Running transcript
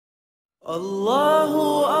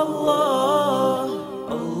Allahu Allah,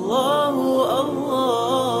 Allahu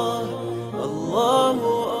Allah, Allahu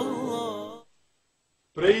Allah.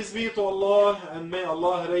 Praise be to Allah, and may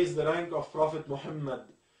Allah raise the rank of Prophet Muhammad.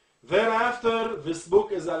 Thereafter, this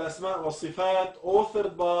book is Al-Asma' wa Sifat,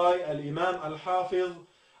 authored by Al-Imam Al-Hafiz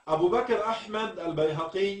Aboubakr Ahmad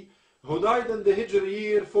Al-Bayhaqi, who died in the Hijri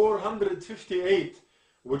year 458,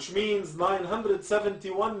 which means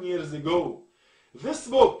 971 years ago. This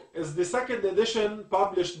book is the second edition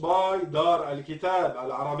published by Dar al-Kitab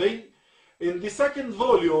al-Arabi. In the second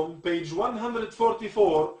volume, page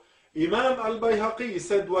 144, Imam al-Bayhaqi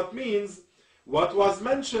said what was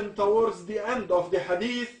mentioned towards the end of the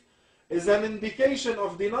hadith is an indication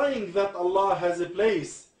of denying that Allah has a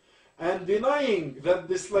place and denying that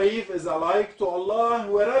the slave is alike to Allah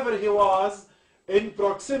wherever he was in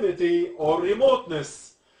proximity or remoteness.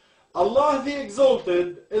 Allah the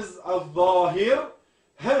Exalted is al-Zahir,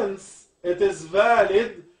 hence it is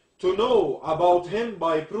valid to know about him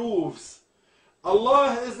by proofs.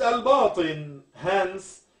 Allah is al-Batin,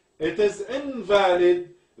 hence it is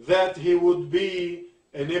invalid that he would be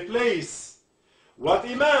in a place. What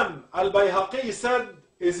Imam al-Bayhaqi said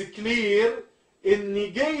is clear in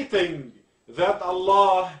negating that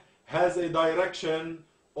Allah has a direction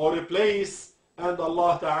or a place, and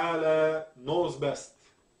Allah Ta'ala knows best.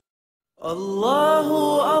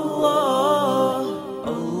 Allahu Allah,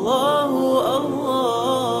 Allah.